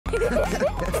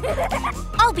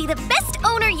I'll be the best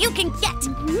owner you can get.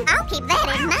 I'll keep that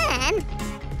in mind.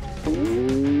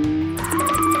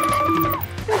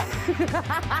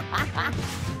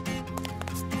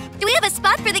 Do we have a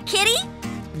spot for the kitty?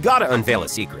 Gotta unveil a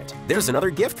secret. There's another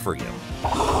gift for you.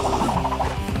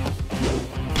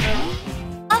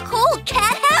 A whole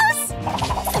cat house?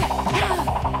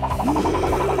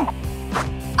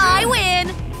 I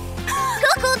win!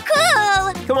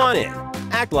 Cool! Come on in.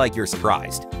 Act like you're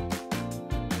surprised.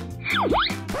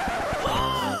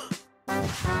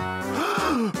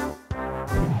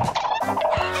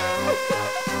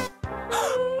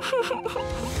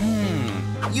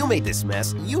 You made this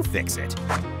mess. You fix it.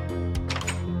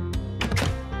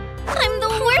 I'm the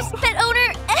worst pet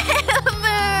owner ever!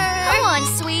 Come on,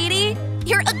 sweetie.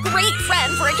 You're a great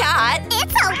friend for a cat.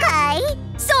 It's okay.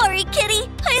 Sorry, kitty.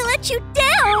 I let you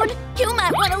down. You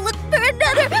might want to look for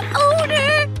another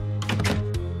owner.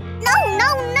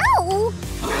 No.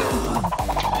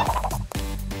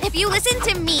 If you listened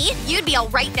to me, you'd be all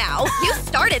right now. You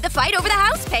started the fight over the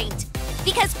house paint.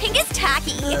 Because pink is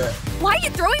tacky. Why are you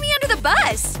throwing me under the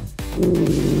bus?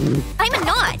 I'm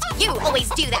not. You always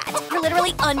do that. You're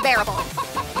literally unbearable.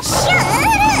 Shut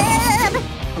up!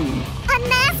 A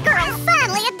nice girl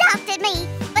finally adopted me.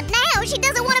 But now she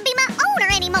doesn't want to be my owner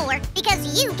anymore.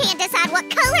 Because you can't decide what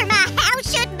color my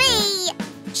house should be.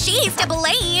 She's to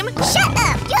blame. Shut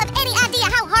up! Do you have any idea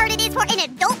how hard it is for an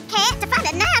adult cat to find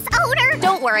a nice owner?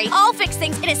 Don't worry. I'll fix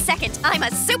things in a second. I'm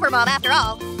a super mom after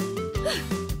all.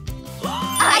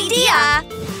 Idea!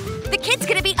 The kid's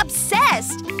gonna be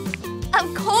obsessed.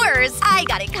 Of course, I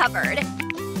got it covered.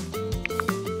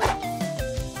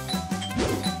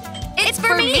 It's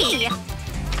for me!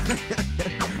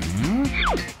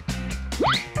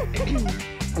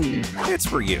 It's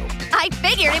for you. I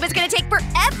figured it was gonna take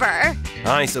forever.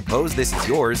 I suppose this is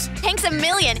yours. Thanks a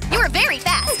million. You were very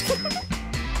fast.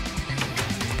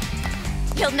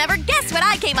 You'll never guess what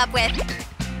I came up with.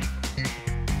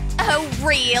 Oh,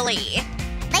 really?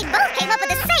 They both came up with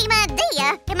the same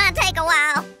idea. It might take a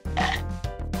while.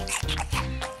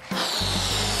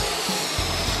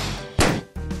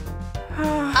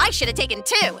 I should have taken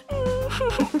two.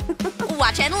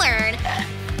 Watch and learn.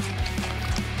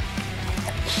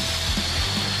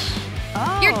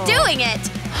 Oh. You're doing it!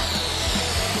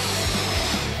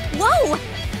 Whoa!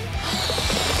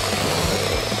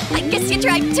 I guess you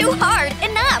tried too hard.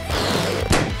 Enough!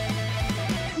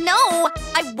 No!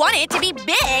 I want it to be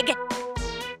big!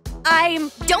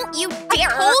 Don't you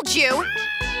dare! I told you!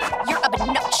 You're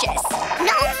obnoxious.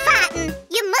 No fighting!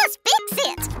 You must fix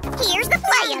it! Here's the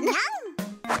plan.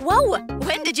 Whoa!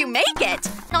 When did you make it?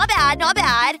 Not bad, not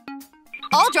bad.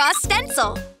 I'll draw a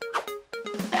stencil.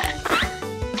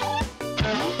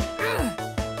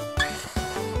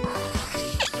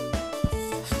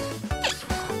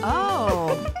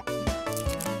 Oh.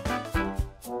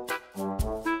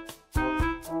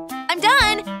 I'm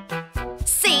done!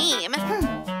 Same.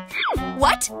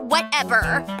 What?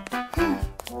 Whatever.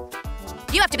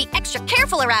 You have to be extra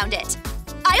careful around it.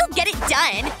 I'll get it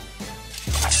done.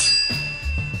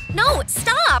 No,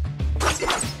 stop!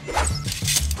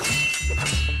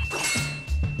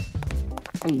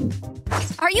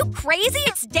 Are you crazy?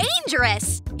 It's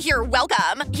dangerous! You're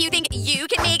welcome. You think you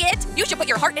can make it? You should put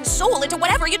your heart and soul into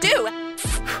whatever you do.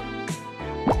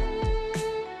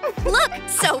 Look,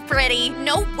 so pretty.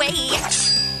 No way.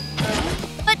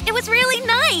 But it was really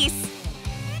nice.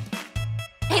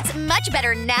 It's much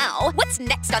better now. What's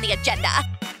next on the agenda?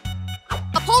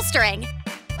 Upholstering.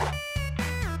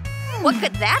 What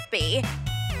could that be?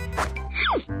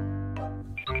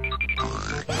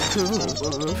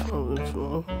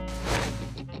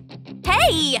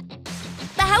 Hey!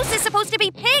 The house is supposed to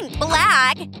be pink,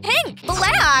 black, pink,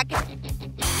 black.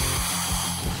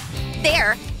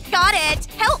 There. Got it.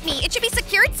 Help me. It should be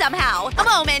secured somehow. A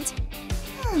moment.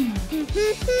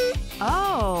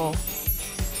 Oh.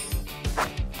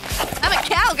 I'm a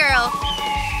cowgirl.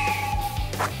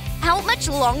 How much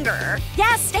longer?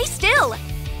 Yeah, stay still.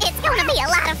 It's gonna be a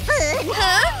lot of fun.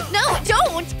 Huh? No,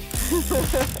 don't.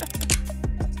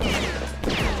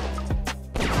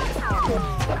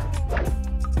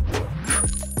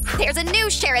 There's a new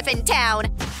sheriff in town.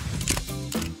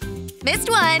 Missed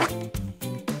one.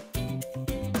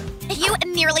 You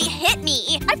nearly hit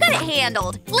me. I've got it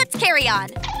handled. Let's carry on.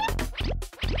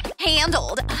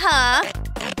 Handled, huh?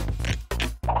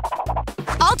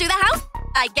 I'll do the house,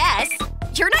 I guess.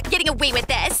 You're not getting away with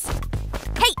this.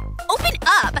 Hey, open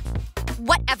up.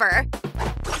 Whatever.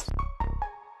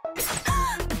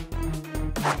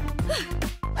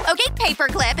 Okay,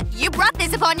 paperclip, you brought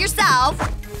this upon yourself.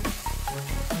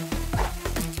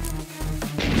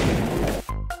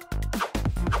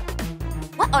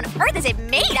 What on earth is it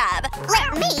made of?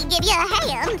 Let me give you a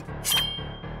hand.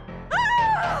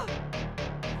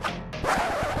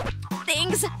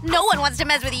 Things. No one wants to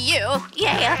mess with you.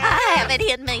 Yeah, I have it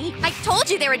in me. I told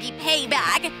you there would be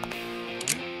payback.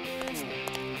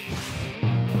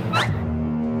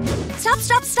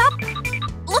 Stop.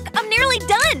 Look, I'm nearly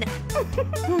done.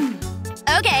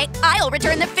 Okay, I'll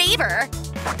return the favor.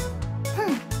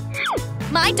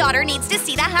 My daughter needs to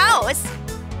see the house.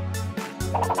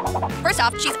 First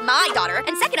off, she's my daughter.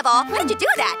 And second of all, why did you do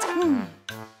that?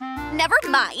 Never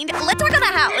mind. Let's work on the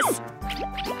house.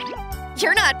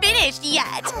 You're not finished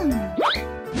yet.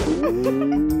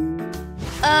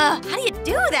 How do you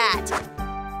do that?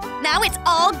 Now it's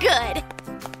all good.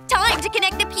 Time to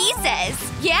connect the pieces.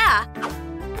 Yeah.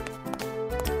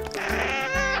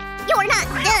 You're not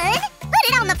done. Put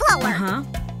it on the floor.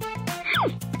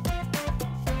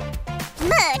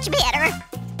 Much better.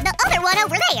 The other one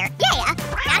over there. Yeah.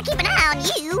 Gotta keep an eye on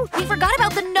you. We forgot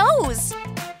about the nose.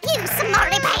 You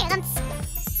smarty pants.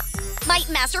 My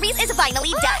masterpiece is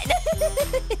finally done.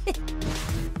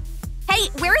 Hey,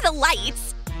 where are the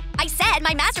lights? I said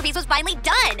my masterpiece was finally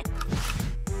done.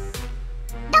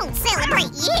 Don't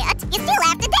celebrate yet. You still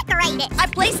have to decorate it. I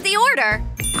placed the order.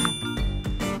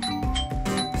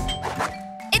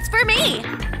 It's for me.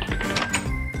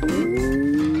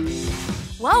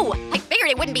 Whoa, I figured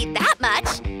it wouldn't be that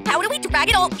much. How do we drag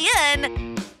it all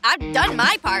in? I've done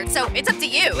my part, so it's up to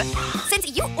you.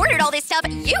 Since you ordered all this stuff,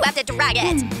 you have to drag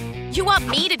it. You want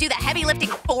me to do the heavy lifting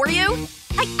for you?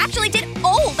 I actually did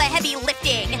all the heavy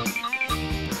lifting.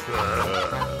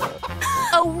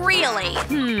 Oh, really?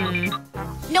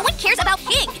 No one cares about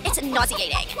pink. It's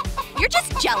nauseating. You're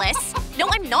just jealous. No,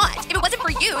 I'm not. If it wasn't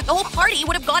for you, the whole party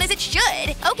would have gone as it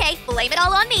should. Okay, blame it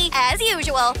all on me, as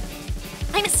usual.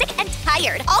 I'm sick and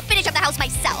tired. I'll finish up the house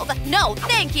myself. No,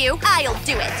 thank you. I'll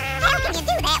do it. How can you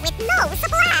do that with no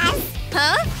supplies?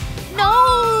 Huh?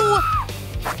 No!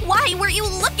 Why were you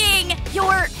looking?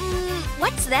 You're…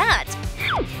 what's that?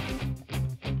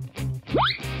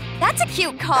 That's a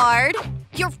cute card.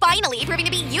 You're finally proving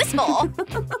to be useful.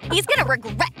 He's gonna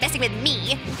regret messing with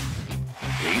me.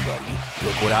 Hey, buddy.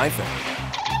 Look what I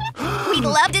found. We'd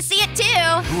love to see it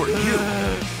too. Who are you?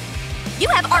 You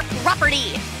have our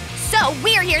property. So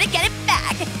we're here to get it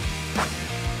back.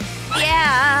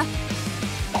 Yeah.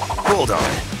 Hold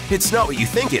on. It's not what you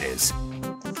think it is.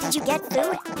 Did you get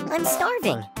food? I'm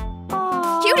starving.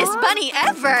 Cutest bunny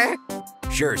ever.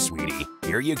 Sure, sweetie.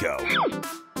 Here you go.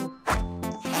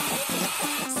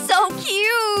 So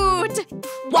cute.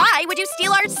 Why would you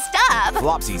steal our stuff?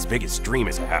 Flopsy's biggest dream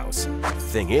is a house.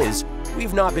 Thing is,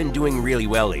 we've not been doing really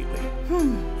well lately.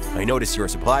 I noticed your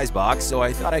supplies box, so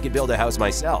I thought I could build a house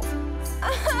myself.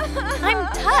 I'm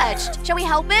touched. Shall we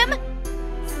help him?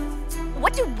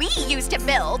 What do we use to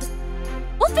build?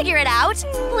 We'll figure it out.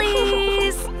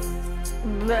 Please.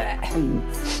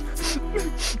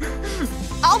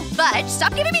 I'll budge.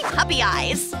 Stop giving me puppy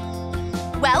eyes.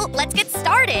 Well, let's get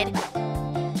started.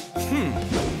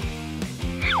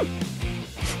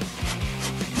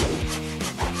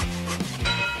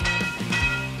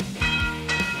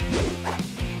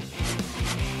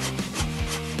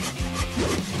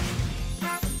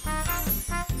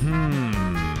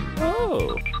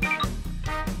 Oh.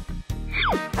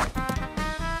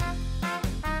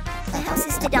 The house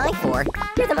is to die for.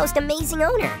 You're the most amazing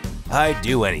owner. I'd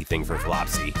do anything for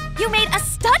Flopsy. You made a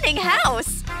stunning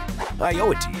house. I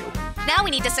owe it to you. Now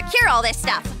we need to secure all this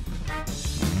stuff.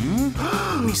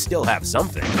 We still have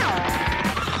something.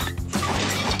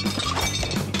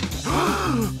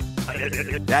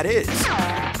 That is.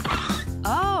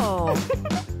 Oh.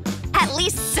 At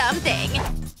least something.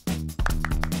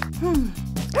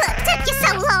 What took you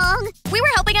so long? We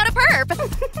were helping out a perp.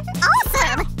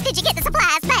 Awesome! Did you get the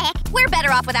supplies back? We're better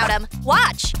off without him.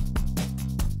 Watch.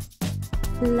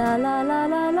 La la la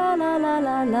la la la la la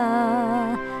la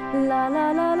la la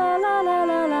la la la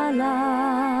la la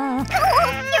la. Oh,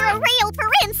 you're a real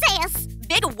princess!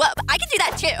 Big whoop. I can do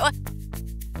that too.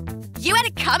 You had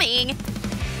it coming.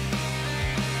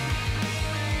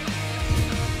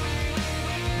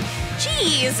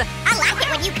 Jeez. I like it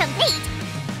when you compete.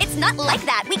 It's not like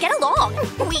that. We get along.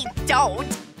 We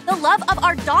don't. The love of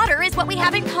our daughter is what we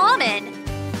have in common.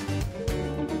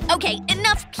 Okay,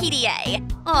 enough PDA.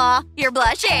 Aw, you're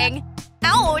blushing.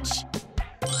 Ouch.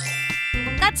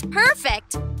 That's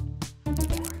perfect.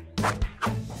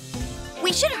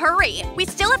 We should hurry. We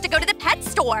still have to go to the pet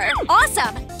store.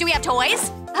 Awesome. Do we have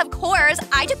toys? Of course,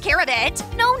 I took care of it.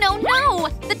 No, no, no.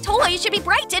 The toys should be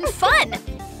bright and fun.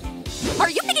 Are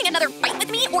you picking another fight with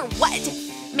me or what?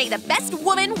 May the best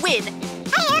woman win.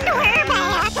 And we're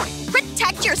back.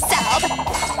 Protect yourself.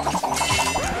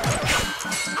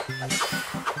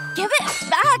 Give it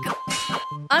back.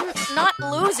 I'm not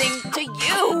losing to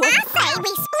you. I say we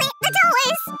split the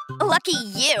toys. Lucky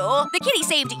you. The kitty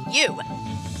saved you.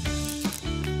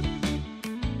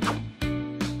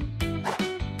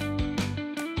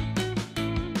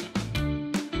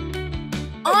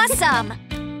 Awesome.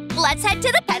 Let's head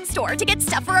to the pet store to get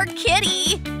stuff for our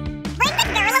kitty. Leave the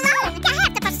girl alone. You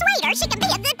have to persuade her she can be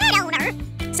a good pet owner.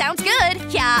 Sounds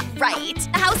good. Yeah, right.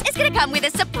 The house is gonna come with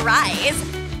a surprise.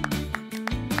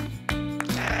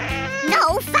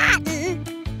 No fighting.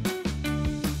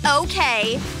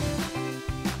 Okay.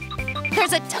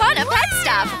 There's a ton of pet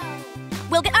stuff.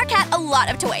 We'll get our cat a lot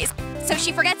of toys, so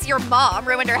she forgets your mom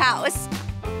ruined her house.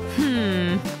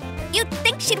 You'd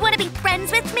think she'd want to be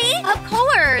friends with me? Of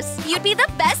course. You'd be the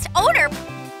best owner.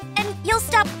 And you'll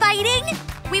stop fighting?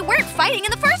 We weren't fighting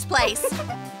in the first place.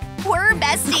 We're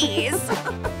besties.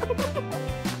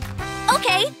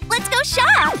 Okay, let's go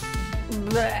shop.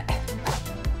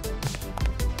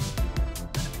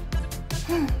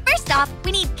 First off,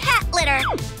 we need cat litter.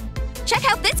 Check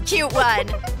out this cute one.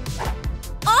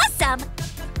 Awesome.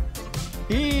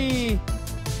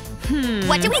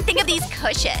 What do we think of these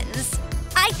cushions?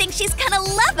 I think she's gonna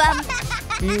love them.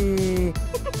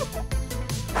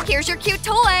 Here's your cute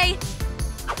toy.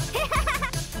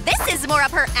 This is more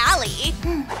up her alley.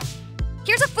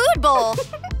 Here's a food bowl.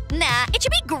 Nah, it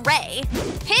should be gray.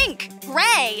 Pink,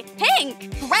 gray,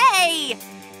 pink, gray.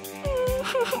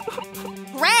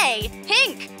 Gray,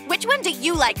 pink. Which one do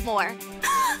you like more?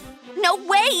 No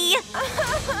way!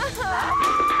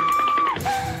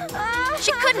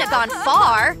 She couldn't have gone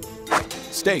far.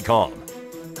 Stay calm.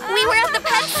 We were at the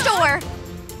pet store.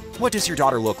 What does your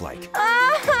daughter look like?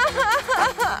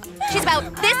 She's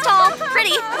about this tall,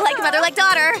 pretty, like mother, like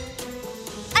daughter.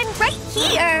 I'm right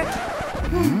here.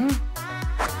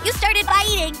 You started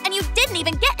biting, and you didn't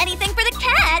even get anything for the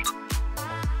cat.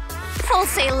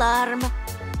 False alarm.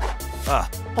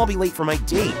 I'll be late for my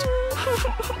date.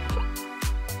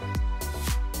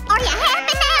 Are you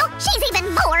happy now? She's even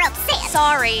more upset.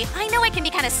 Sorry, I know I can be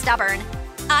kind of stubborn.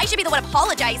 I should be the one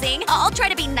apologizing. I'll try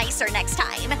to be nicer next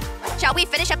time. Shall we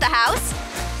finish up the house?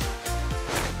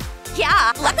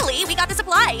 Yeah, luckily we got the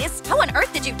supplies. How on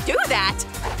earth did you do that?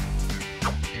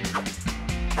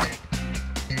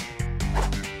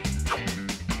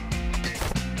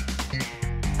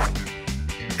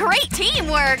 Great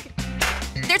teamwork!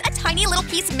 There's a tiny little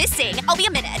piece missing. I'll be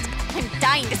a minute. I'm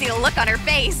dying to see the look on her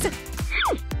face.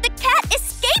 The cat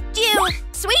escaped you!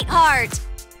 Sweetheart!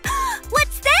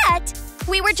 What's that?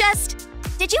 We were just…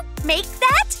 Did you make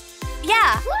that?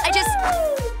 Yeah, I just…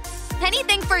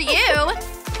 Anything for you.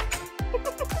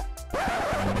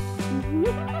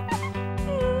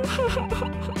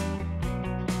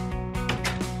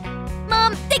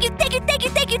 Mom, thank you, thank you, thank you,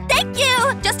 thank you, thank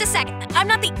you! Just a second. I'm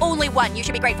not the only one you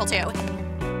should be grateful to.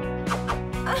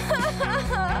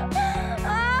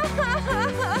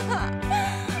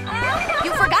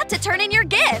 You forgot to turn in your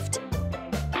gift.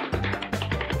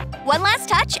 One last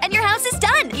touch and your house is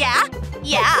done, yeah?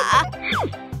 Yeah.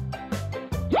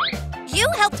 You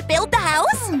helped build the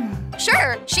house?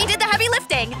 Sure, she did the heavy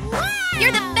lifting.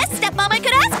 You're the best stepmom I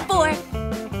could ask for.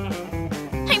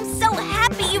 I'm so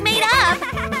happy you made up.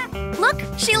 Look,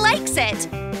 she likes it.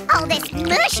 All this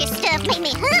mushy stuff made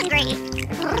me hungry.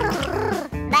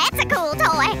 That's a cool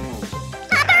toy.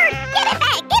 My bird, give it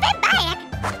back, give it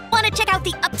back. Want to check out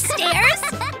the upstairs?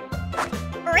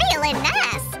 Really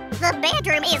nice. The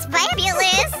bedroom is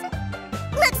fabulous.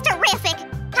 Looks terrific.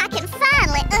 I can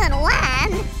finally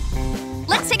unwind.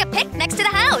 Let's take a pic next to the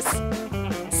house.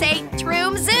 Say,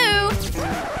 Troom Zoo.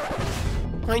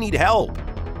 I need help.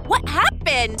 What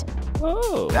happened?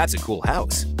 Oh, that's a cool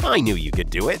house. I knew you could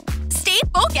do it. Stay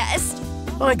focused.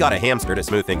 I got a hamster to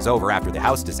smooth things over after the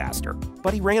house disaster,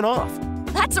 but he ran off.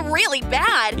 That's really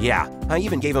bad. Yeah, I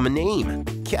even gave him a name.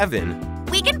 Kevin.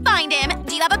 We can find him.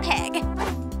 Do you have a pig?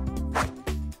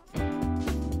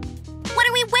 What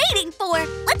are we waiting for?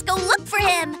 Let's go look for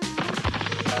him.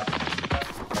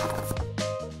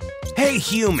 Hey,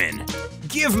 human!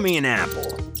 Give me an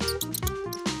apple.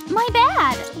 My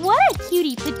bad. What a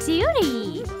cutie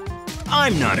patootie.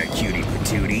 I'm not a cutie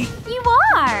patootie. You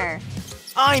are.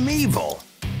 I'm evil.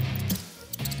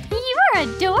 You are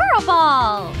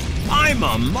adorable. I'm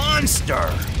a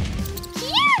monster.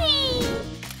 Cutie.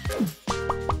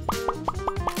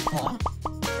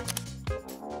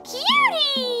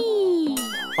 Cutie.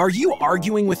 Are you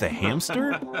arguing with a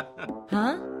hamster?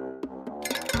 Huh?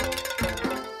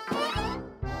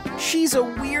 She's a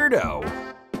weirdo.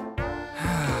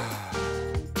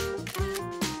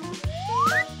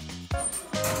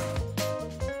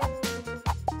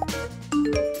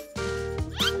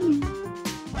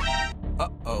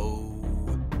 Uh-oh.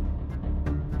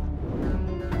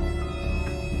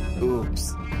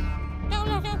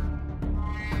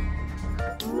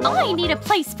 I need a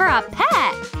place for a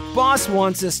pet. Boss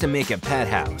wants us to make a pet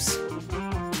house.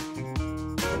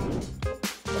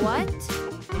 What?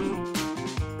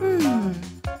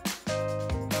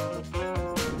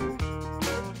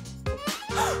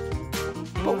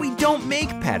 But we don't make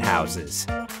pet houses.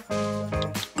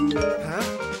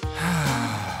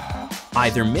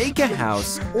 Either make a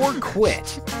house or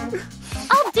quit.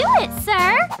 I'll do it,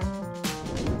 sir.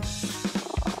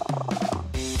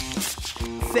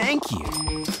 Thank you.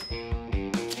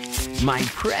 My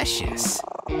precious.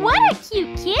 What a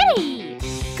cute kitty.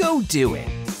 Go do it.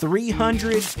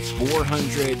 300,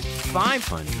 400,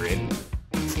 500.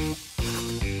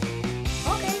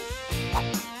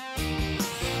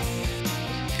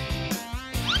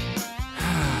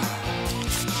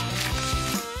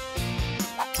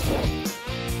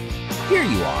 Here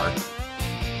you are.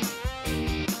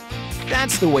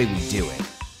 That's the way we do it.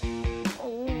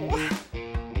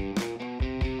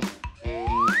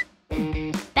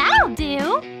 That'll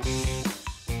do.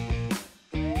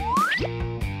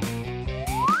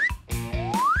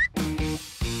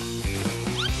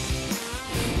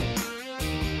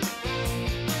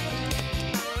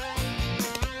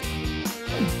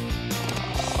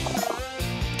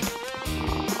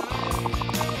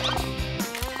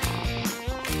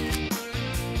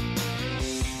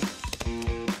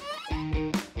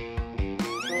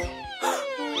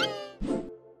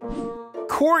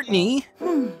 Courtney!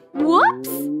 Whoops.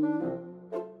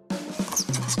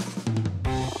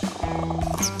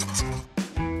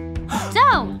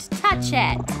 Don't touch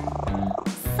it.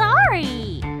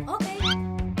 Sorry. Okay.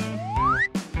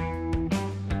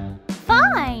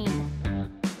 Fine.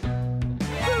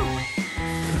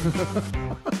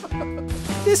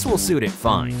 This will suit it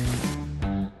fine.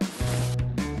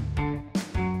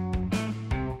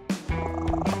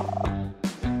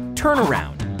 Turn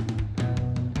around.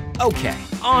 Okay,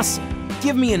 awesome.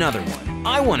 Give me another one.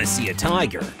 I want to see a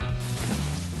tiger.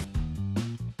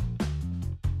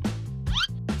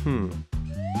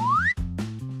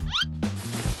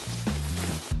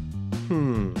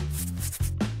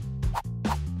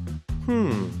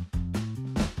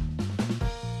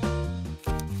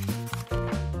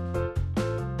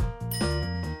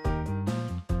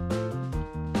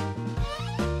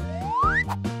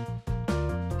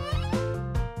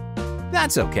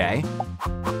 That's okay.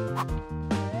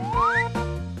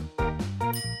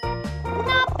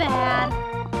 Not bad.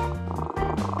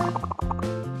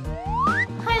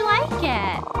 I like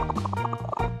it.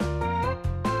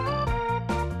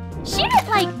 Shoot it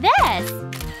like this.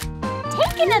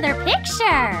 Take another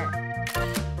picture.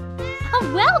 Oh,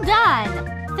 well done.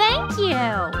 Thank you.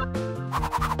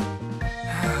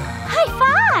 High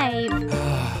five.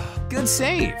 Good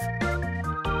save.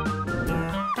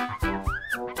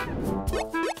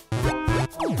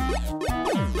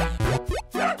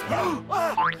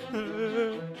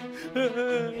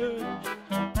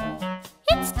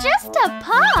 It's just a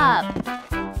pup.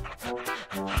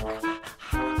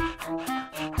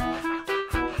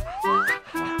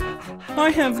 I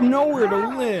have nowhere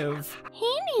to live.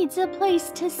 He needs a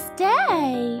place to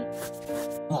stay.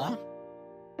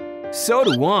 So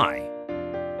do I.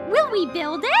 Will we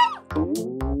build it?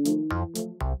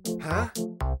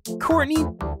 Courtney,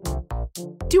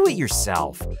 do it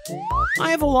yourself.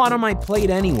 I have a lot on my plate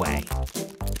anyway.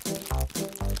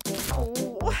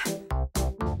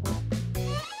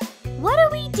 What do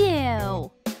we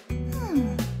do?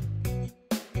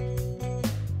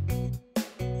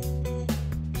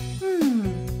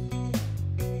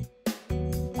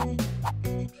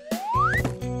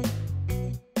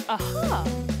 Aha.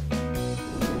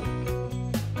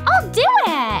 I'll do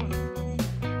it!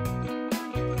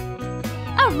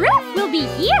 A roof will be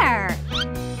here!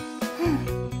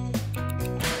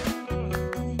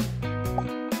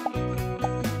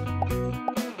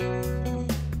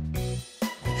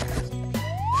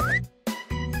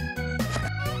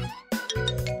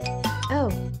 Oh.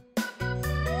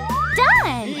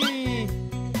 Done!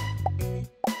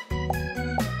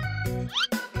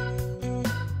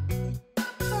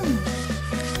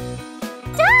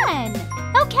 Done!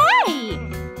 Okay!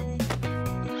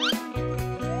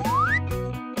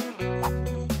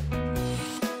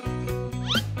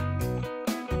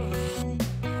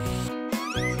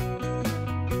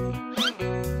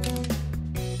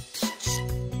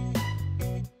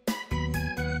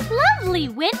 Lovely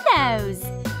windows!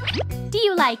 Do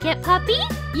you like it, puppy?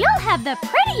 You'll have the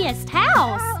prettiest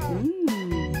house!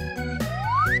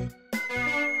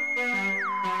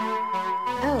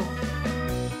 Oh.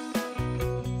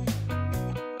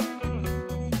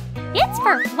 It's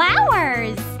for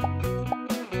flowers!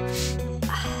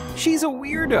 She's a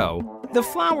weirdo. The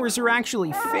flowers are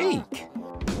actually fake.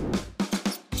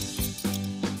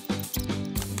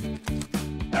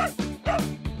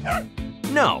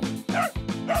 No.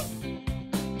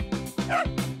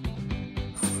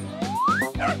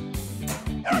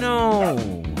 No.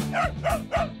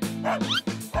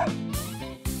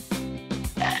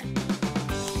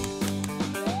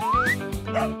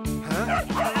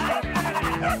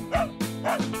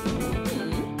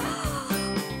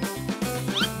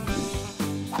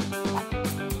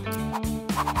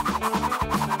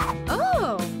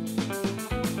 Oh.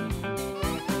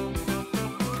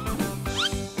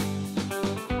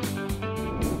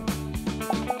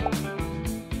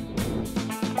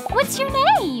 What's your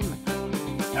name?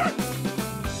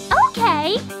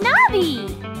 Okay, Navi.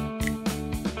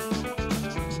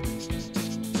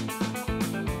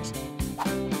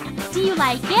 Do you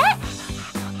like it?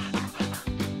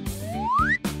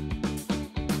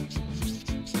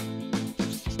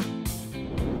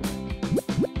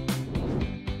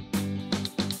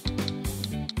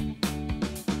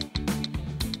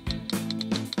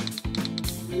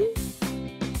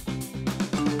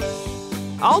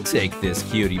 I'll take this,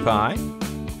 cutie pie.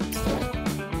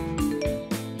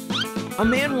 A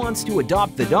man wants to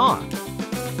adopt the dog.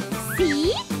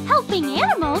 See? Helping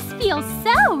animals feels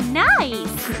so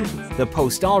nice. The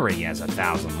post already has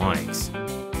 1,000 likes.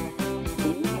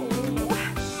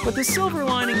 But the silver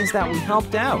lining is that we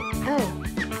helped out. Oh.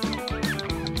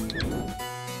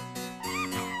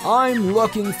 I'm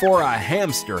looking for a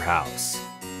hamster house.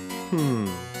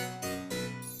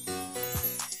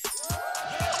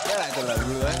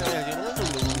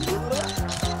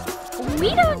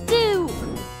 We don't do.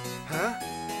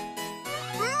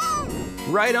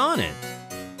 Right on it.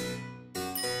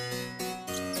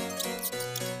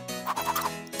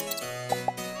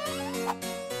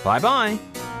 Bye-bye.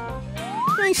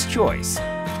 Nice choice.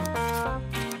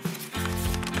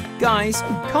 Guys,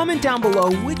 comment down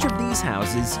below which of these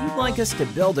houses you'd like us to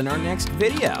build in our next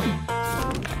video.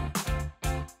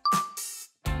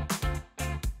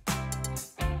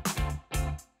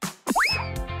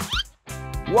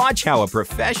 Watch how a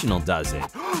professional does it.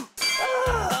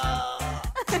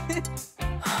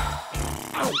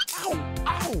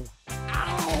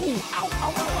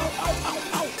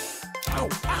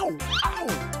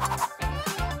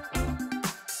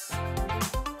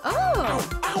 Oh.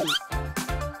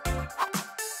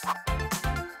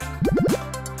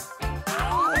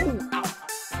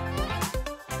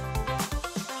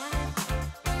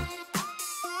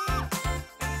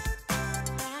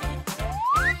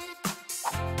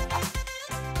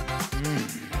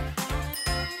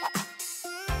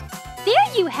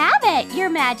 There you have it, Your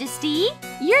Majesty.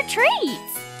 Your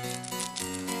treats.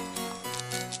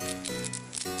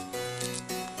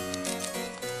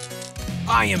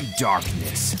 I am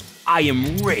darkness. I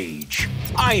am rage.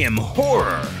 I am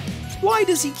horror. Why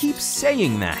does he keep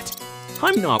saying that?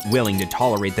 I'm not willing to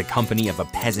tolerate the company of a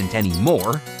peasant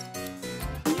anymore.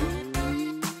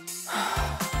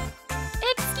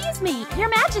 Excuse me, Your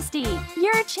Majesty.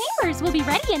 Your chambers will be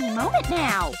ready any moment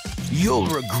now. You'll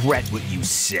regret what you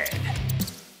said.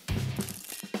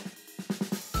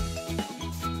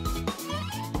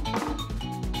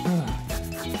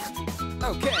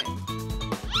 Okay.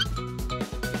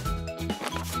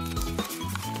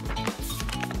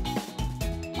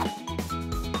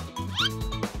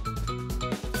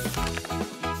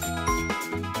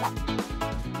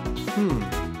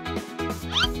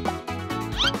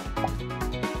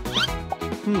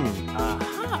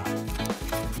 Aha.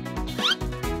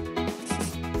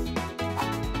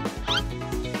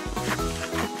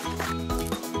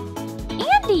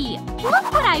 Andy, look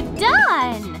what I've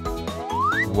done.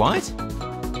 What?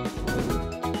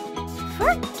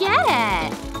 Forget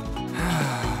it.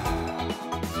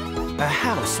 A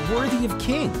house worthy of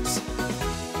kings.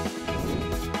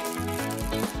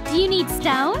 Do you need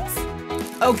stones?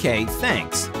 Okay,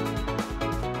 thanks.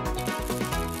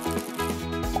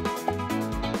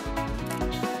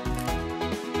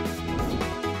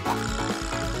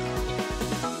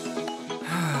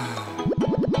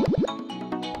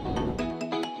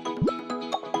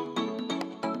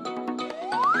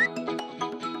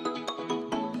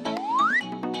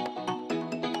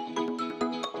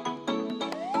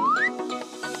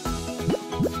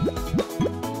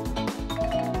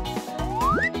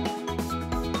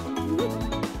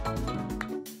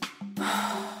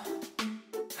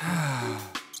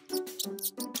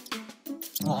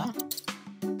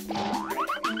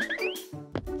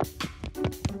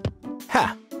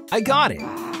 Ha! I got it!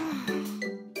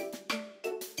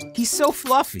 He's so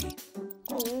fluffy.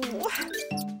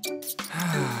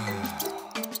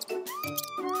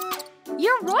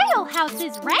 Your royal house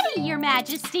is ready, Your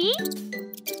Majesty.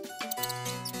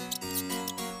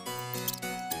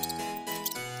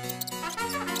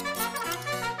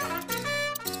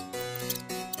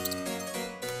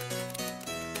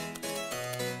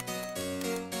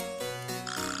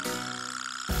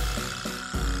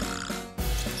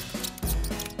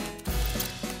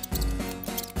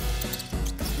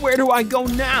 Where do I go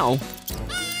now?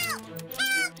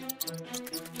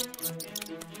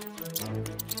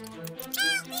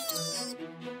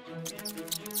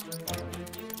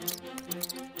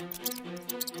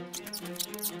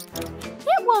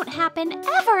 It won't happen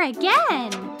ever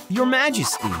again. Your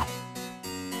Majesty.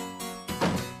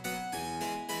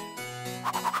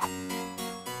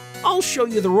 I'll show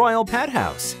you the royal pet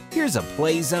house. Here's a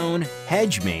play zone,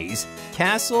 hedge maze,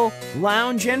 castle,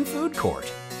 lounge, and food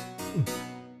court.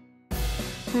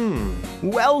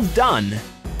 Well done.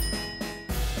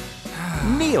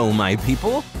 Kneel, my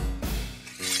people.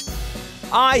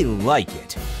 I like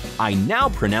it. I now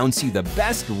pronounce you the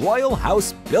best royal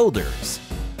house builders.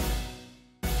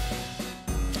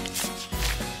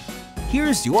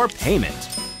 Here's your payment.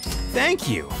 Thank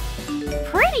you.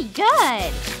 Pretty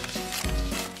good.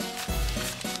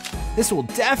 This will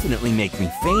definitely make me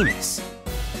famous.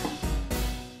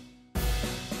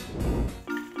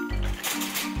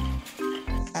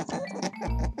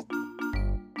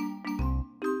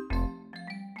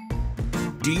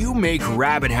 Do you make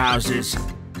rabbit houses?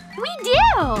 We do.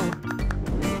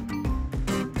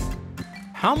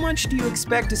 How much do you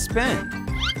expect to spend?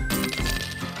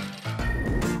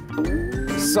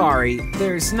 Sorry,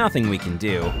 there's nothing we can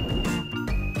do.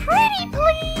 Pretty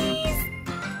please.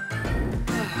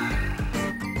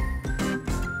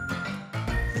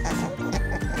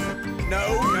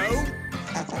 No.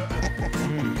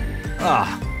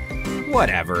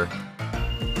 Whatever.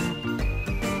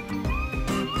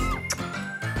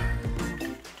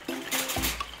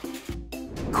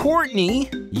 Courtney,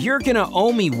 you're gonna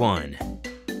owe me one.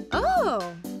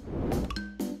 Oh.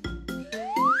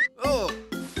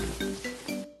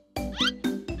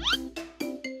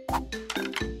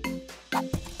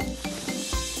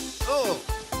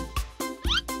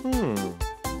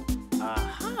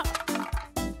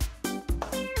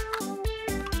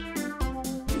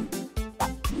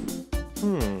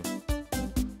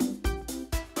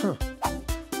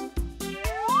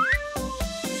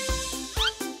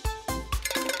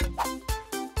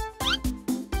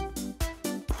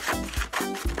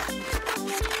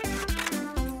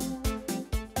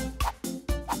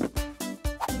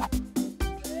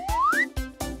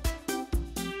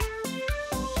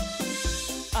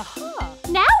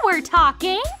 Now we're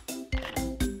talking.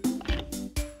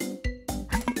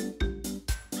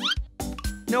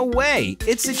 No way,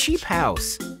 it's a cheap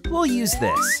house. We'll use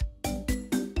this.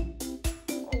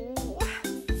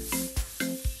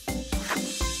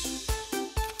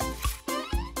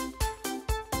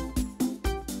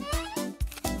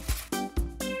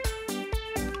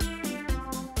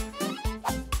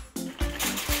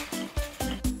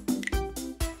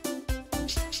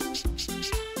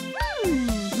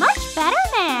 Much better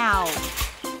now.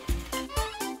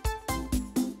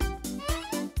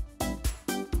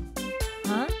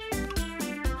 Huh?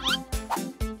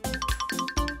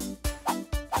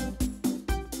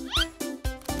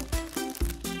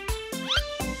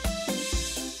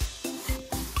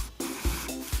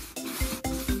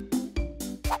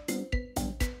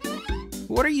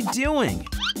 What are you doing?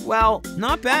 Well,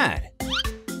 not bad.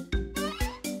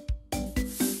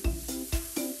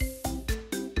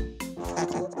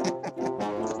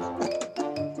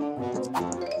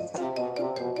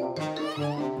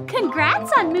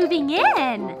 Congrats on moving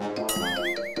in.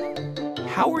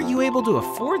 How were you able to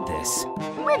afford this?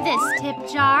 With this tip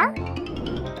jar.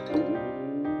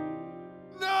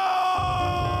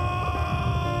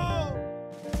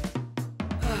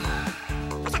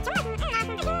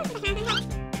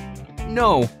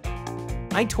 No,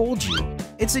 I told you,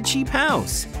 it's a cheap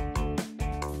house.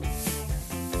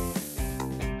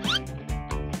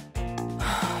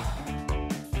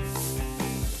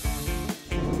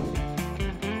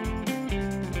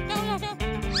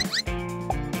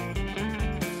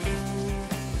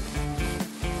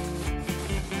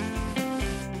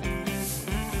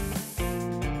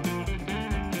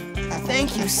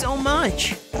 Thank you so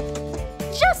much.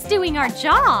 Just doing our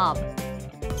job.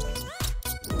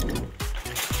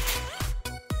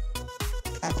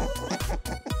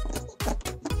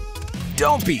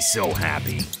 Don't be so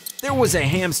happy. There was a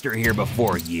hamster here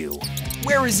before you.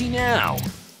 Where is he now?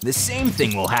 The same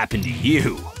thing will happen to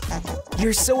you.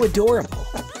 You're so adorable.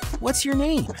 What's your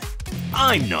name?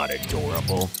 I'm not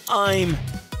adorable. I'm...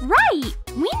 Right!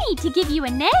 We need to give you a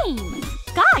name.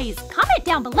 Guys, comment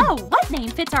down below what name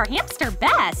fits our hamster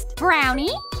best.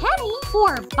 Brownie, Kenny,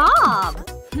 or Bob?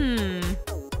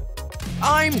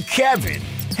 I'm Kevin.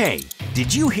 Hey,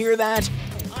 did you hear that?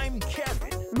 I'm Kevin.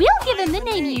 We'll give him the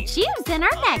name you choose in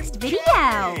our next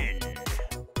video.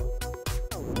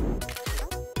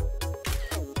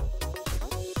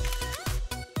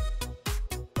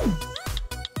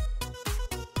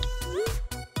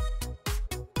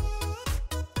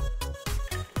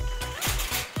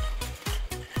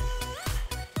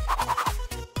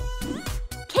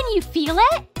 you feel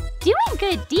it? Doing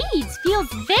good deeds feels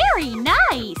very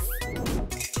nice.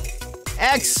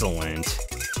 Excellent.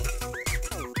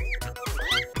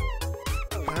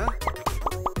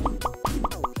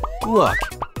 Look,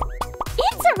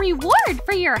 It's a reward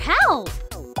for your help.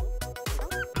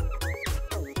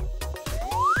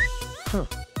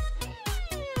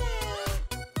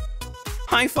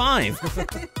 high five.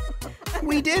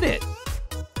 We did it.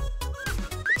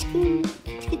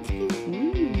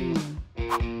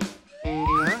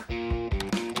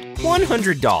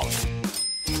 $100.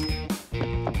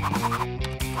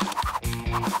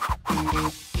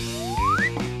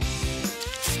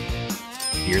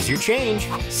 Here's your change.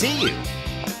 See you.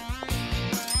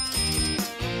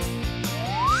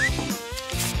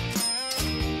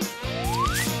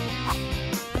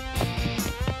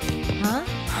 Huh?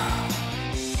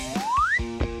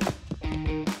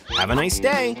 Have a nice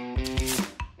day.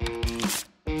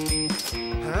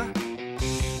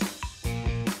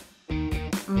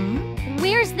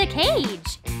 Where's the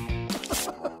cage?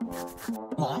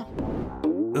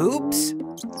 Oops.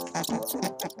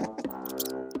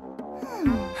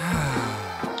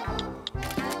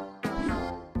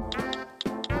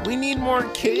 We need more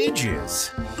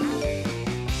cages.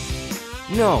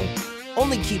 No,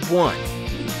 only keep one.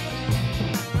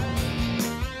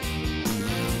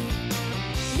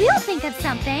 We'll think of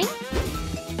something.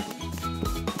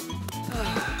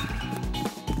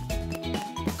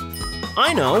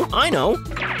 I know. Oh.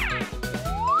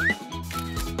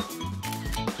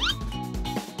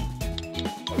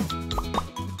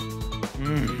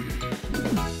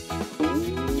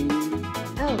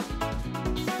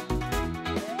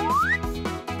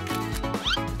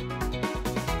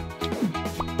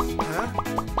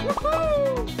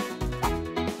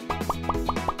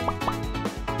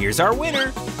 Here's our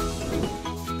winner.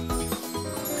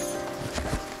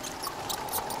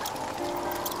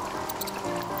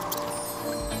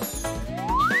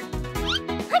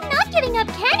 I'm not getting up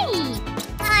Kenny.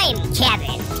 I'm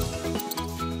Kevin.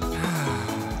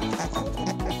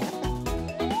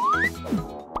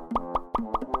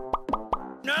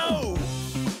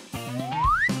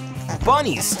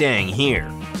 Bunny's staying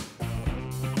here.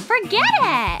 Forget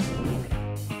it.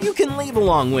 You can leave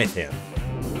along with him.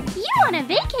 You want to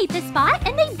vacate the spot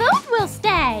and they both will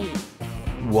stay.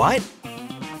 What?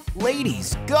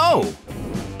 Ladies, go!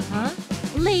 Huh?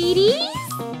 Ladies,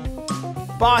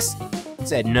 Boss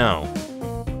said no.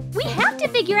 we have to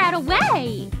figure out a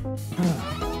way.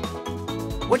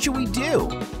 What should we do?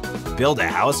 Build a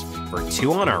house for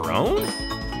two on our own?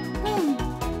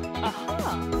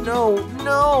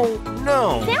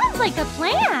 No. Sounds like a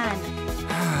plan.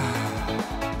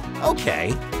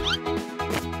 Okay.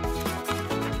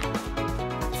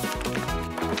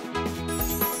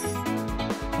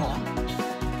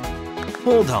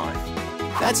 Hold on.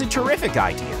 That's a terrific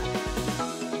idea.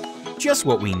 Just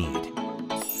what we need.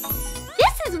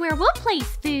 This is where we'll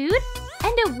place food,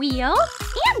 and a wheel,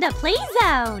 and a play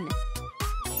zone.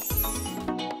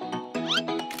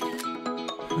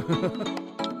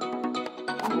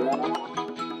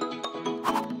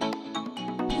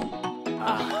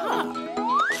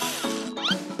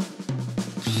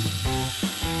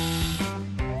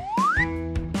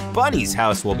 Bunny's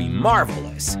house will be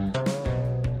marvelous.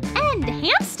 And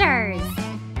hamsters.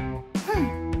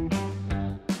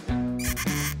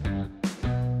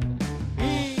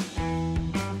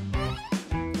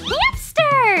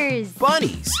 Hamsters!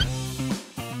 Bunnies!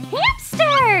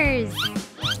 Hamsters!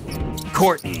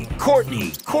 Courtney!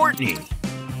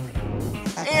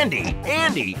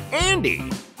 Andy!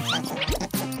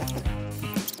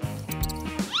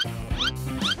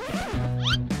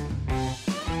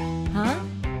 Huh?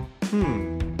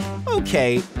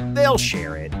 Okay, they'll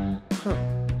share it.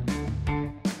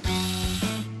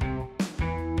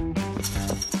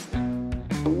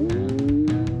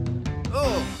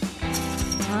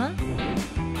 Huh?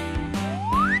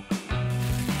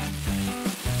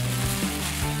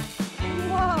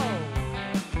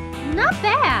 Whoa! Not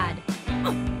bad.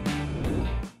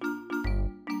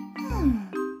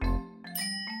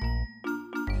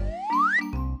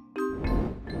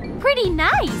 Pretty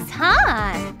nice,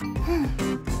 huh?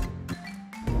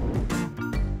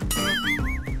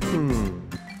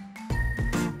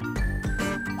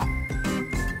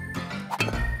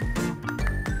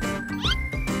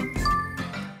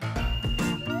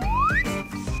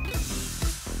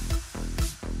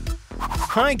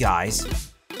 Hi, guys.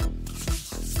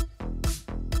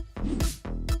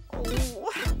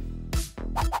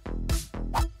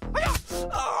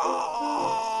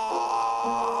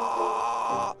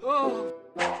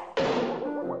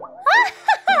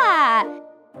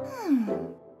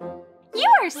 You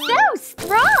are so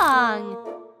strong.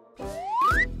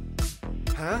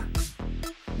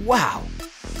 Wow.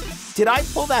 Did I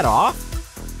pull that off?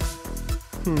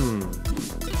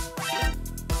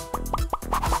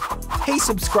 Hey,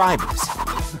 subscribers.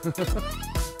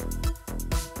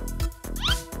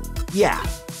 Yeah,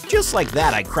 just like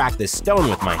that I cracked this stone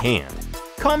with my hand.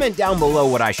 Comment down below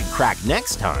what I should crack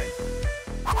next time.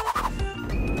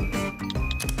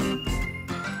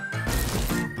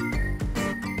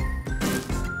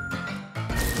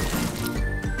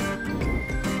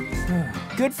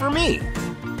 Good for me.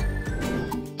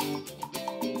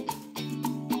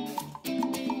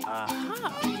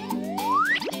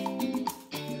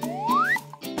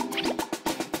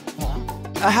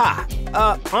 Aha!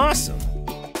 Awesome.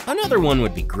 Another one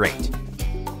would be great.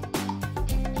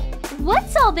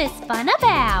 What's all this fun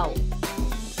about?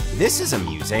 This is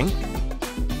amusing.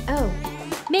 Oh.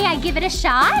 May I give it a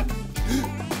shot?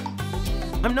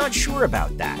 I'm not sure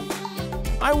about that.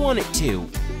 I want it to.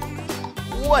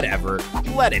 Whatever,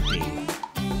 let it be.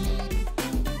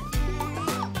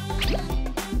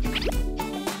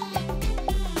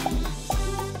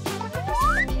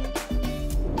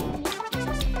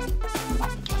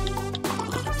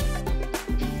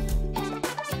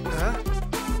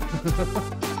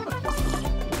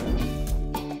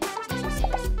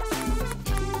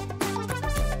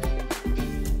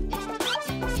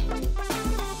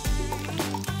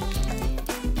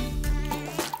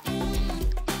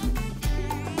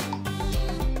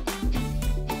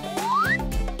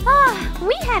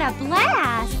 We had a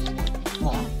blast.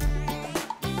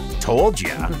 Told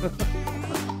ya.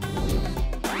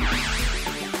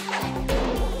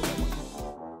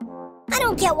 I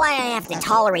don't get why I have to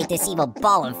tolerate this evil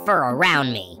ball of fur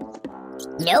around me.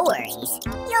 No worries.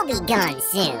 You'll be gone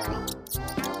soon.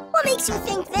 What makes you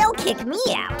think they'll kick me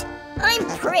out? I'm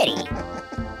pretty.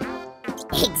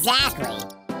 Exactly.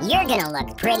 You're gonna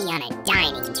look pretty on a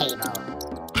dining table.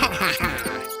 Ha ha ha.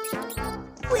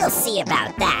 We'll see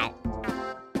about that.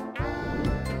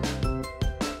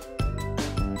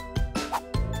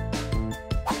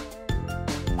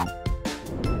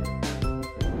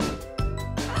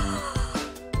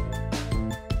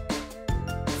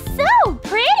 So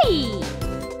pretty.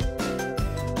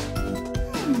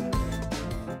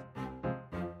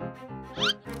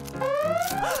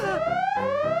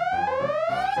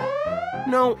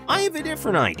 No, I have a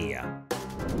different idea.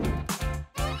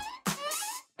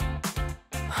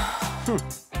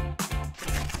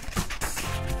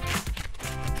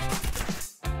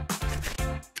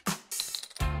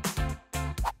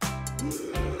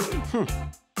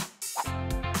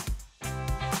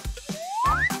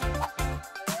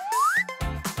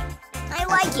 I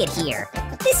like it here.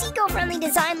 This eco-friendly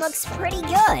design looks pretty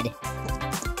good.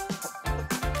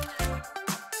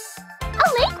 A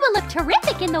lake will look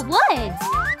terrific in the woods.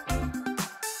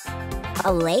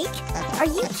 A lake? Are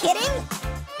you kidding?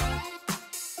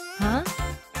 Huh?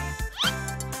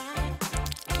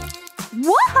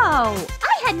 Whoa!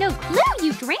 I had no clue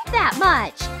you drank that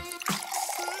much.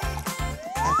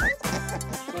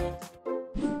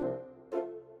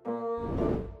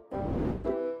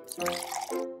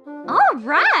 All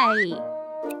right.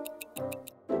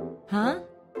 Huh?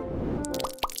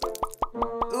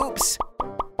 Oops.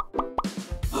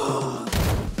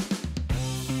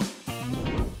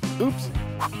 Oops.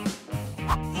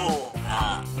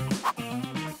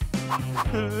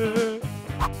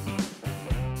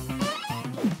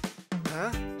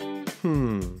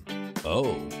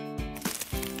 Oh.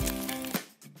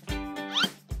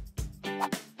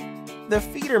 The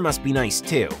feeder must be nice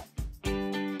too.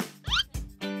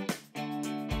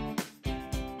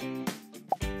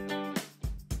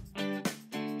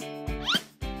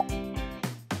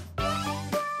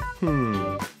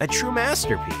 A true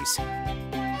masterpiece.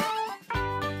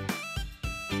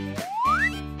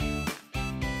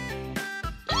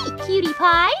 Eat, cutie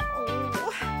pie.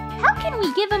 How can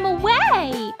we give him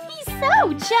away? He's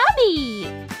so chubby.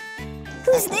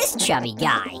 Who's this chubby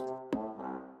guy?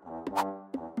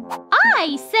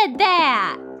 I said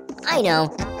that. I know.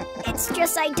 It's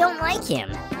just I don't like him.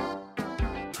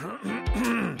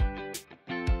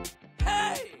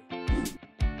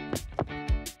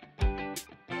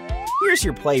 Here's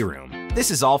your playroom.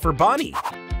 This is all for Bunny.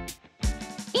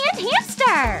 And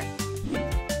hamster.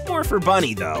 More for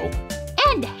Bunny, though.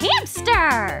 And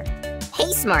hamster.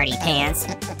 Hey, Smarty Pants.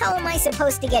 How am I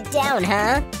supposed to get down,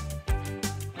 huh?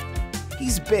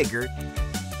 He's bigger,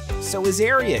 so his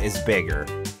area is bigger.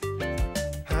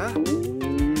 Huh?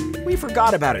 We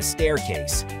forgot about a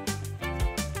staircase.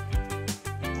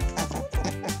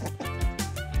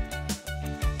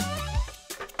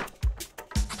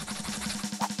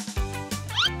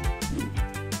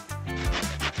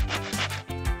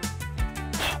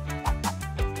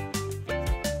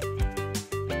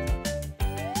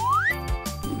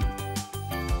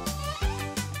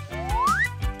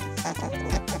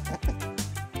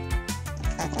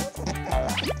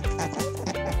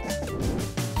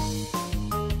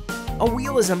 A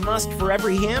wheel is a must for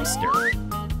every hamster.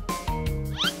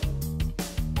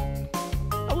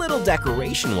 A little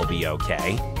decoration will be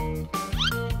okay.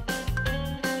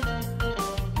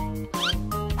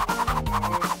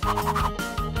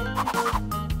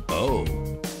 Oh.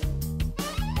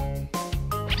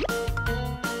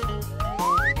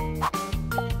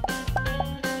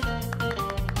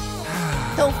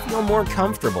 They'll feel more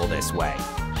comfortable this way.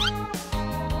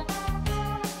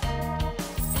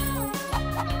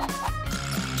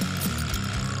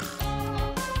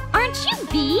 Aren't you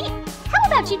beat? How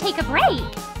about you take a break?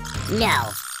 No,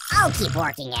 I'll keep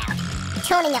working out.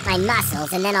 Toning up my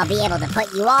muscles, and then I'll be able to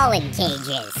put you all in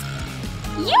cages.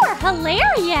 You're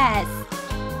hilarious!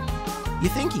 You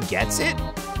think he gets it?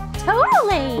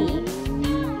 Totally!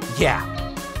 Yeah.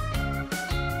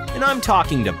 And I'm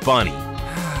talking to Bunny.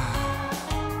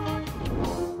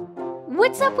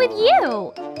 What's up with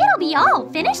you? It'll be all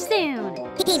finished soon.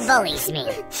 He bullies me.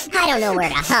 I don't know where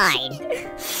to hide.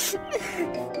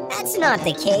 That's not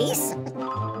the case.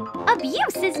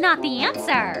 Abuse is not the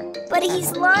answer. But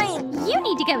he's lying. You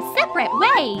need to go separate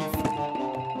ways.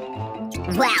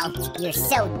 Well, you're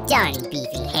so done,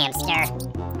 beefy hamster.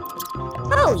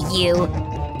 Oh, you.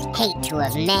 Hate to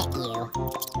have met you.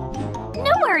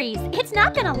 No worries, it's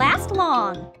not gonna last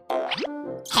long.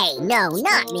 Hey, no,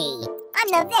 not me. I'm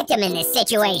the victim in this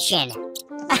situation.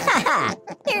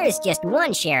 There's just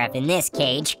one sheriff in this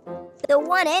cage. The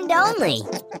one and only.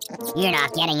 You're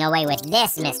not getting away with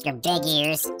this, Mr. Big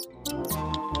Ears.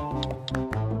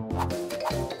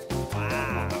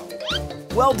 Wow.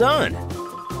 Well done.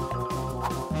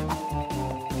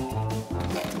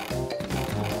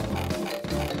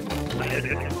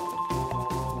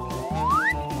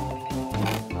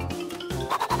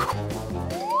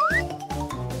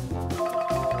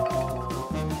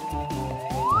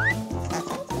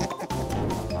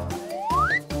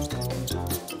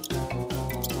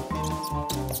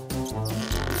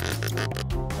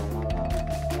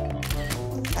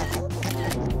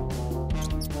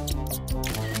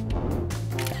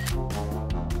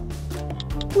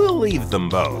 We'll leave them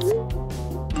both.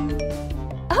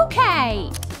 Okay.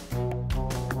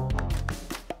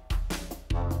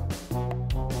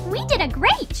 We did a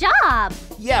great job.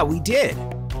 Yeah, we did.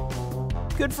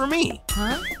 Good for me.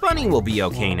 Huh? Bunny will be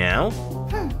okay now.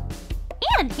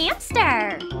 And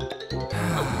hamster.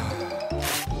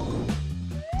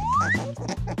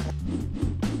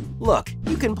 Look,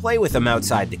 you can play with them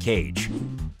outside the cage.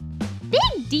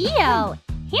 Big deal.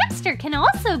 Hamster can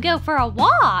also go for a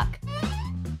walk.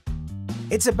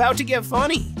 It's about to get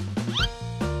funny.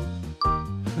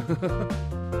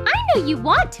 I know you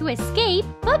want to escape,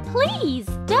 but please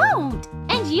don't.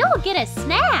 And you'll get a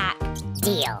snack.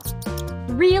 Deal.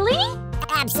 Really?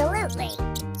 Absolutely.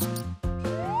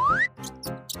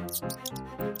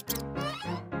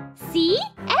 See?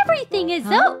 Everything is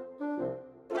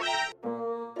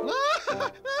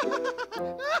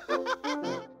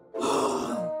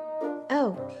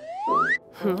Oh.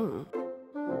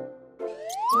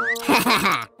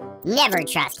 Never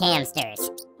trust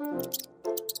hamsters.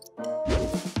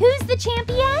 Who's the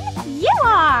champion? You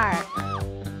are!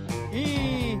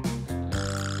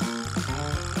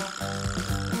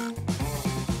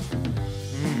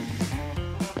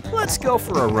 Let's go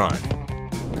for a run.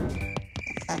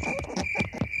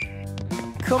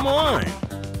 Come on.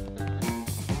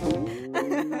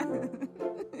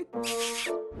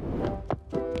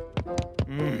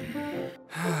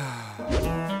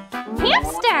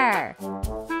 Hamster!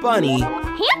 Bunny,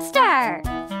 Hamster!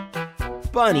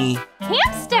 Bunny,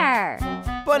 Hamster!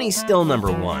 Bunny's still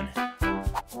number one.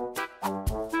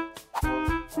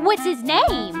 What's his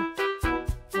name?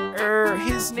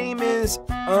 His name is,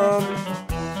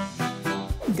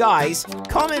 Guys,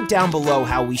 comment down below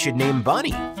how we should name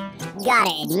Bunny.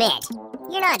 Gotta admit,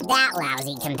 you're not that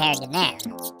lousy compared to them.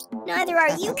 Neither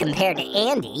are you compared to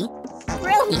Andy.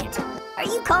 Brilliant. Are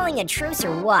you calling a truce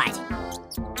or what?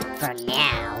 For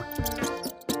now.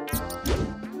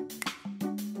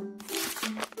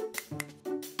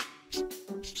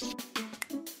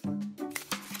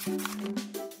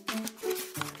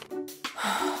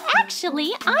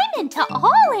 Actually, I'm into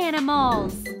all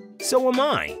animals. So am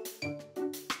I.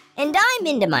 And I'm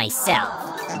into myself.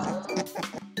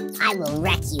 I will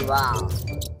wreck you all.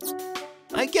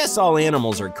 I guess all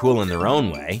animals are cool in their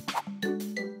own way. I'm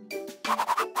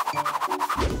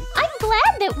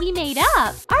glad that we made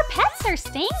up. Our pets are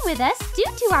staying with us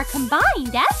due to our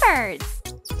combined efforts.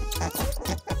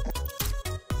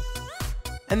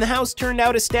 And the house turned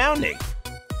out astounding.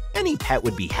 Any pet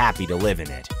would be happy to live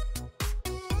in it.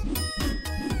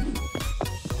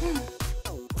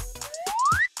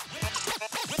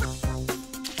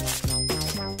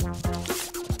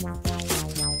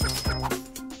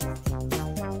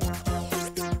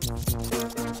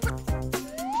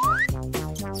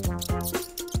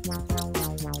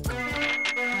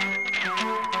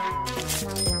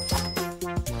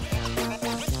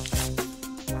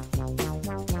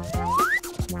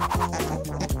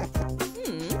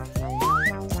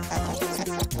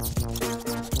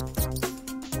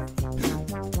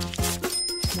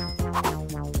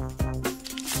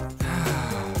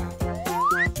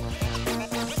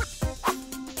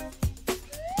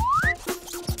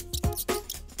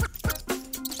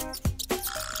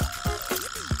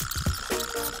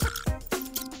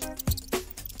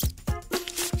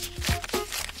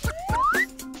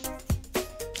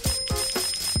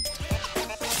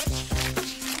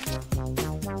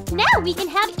 we can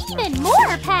have even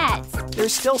more pets.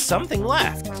 There's still something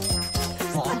left.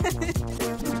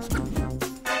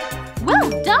 Well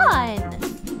done.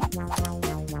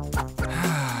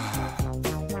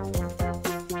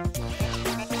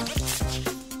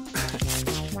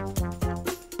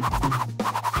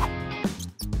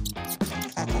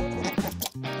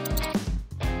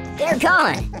 They're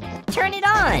gone. Turn it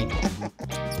on.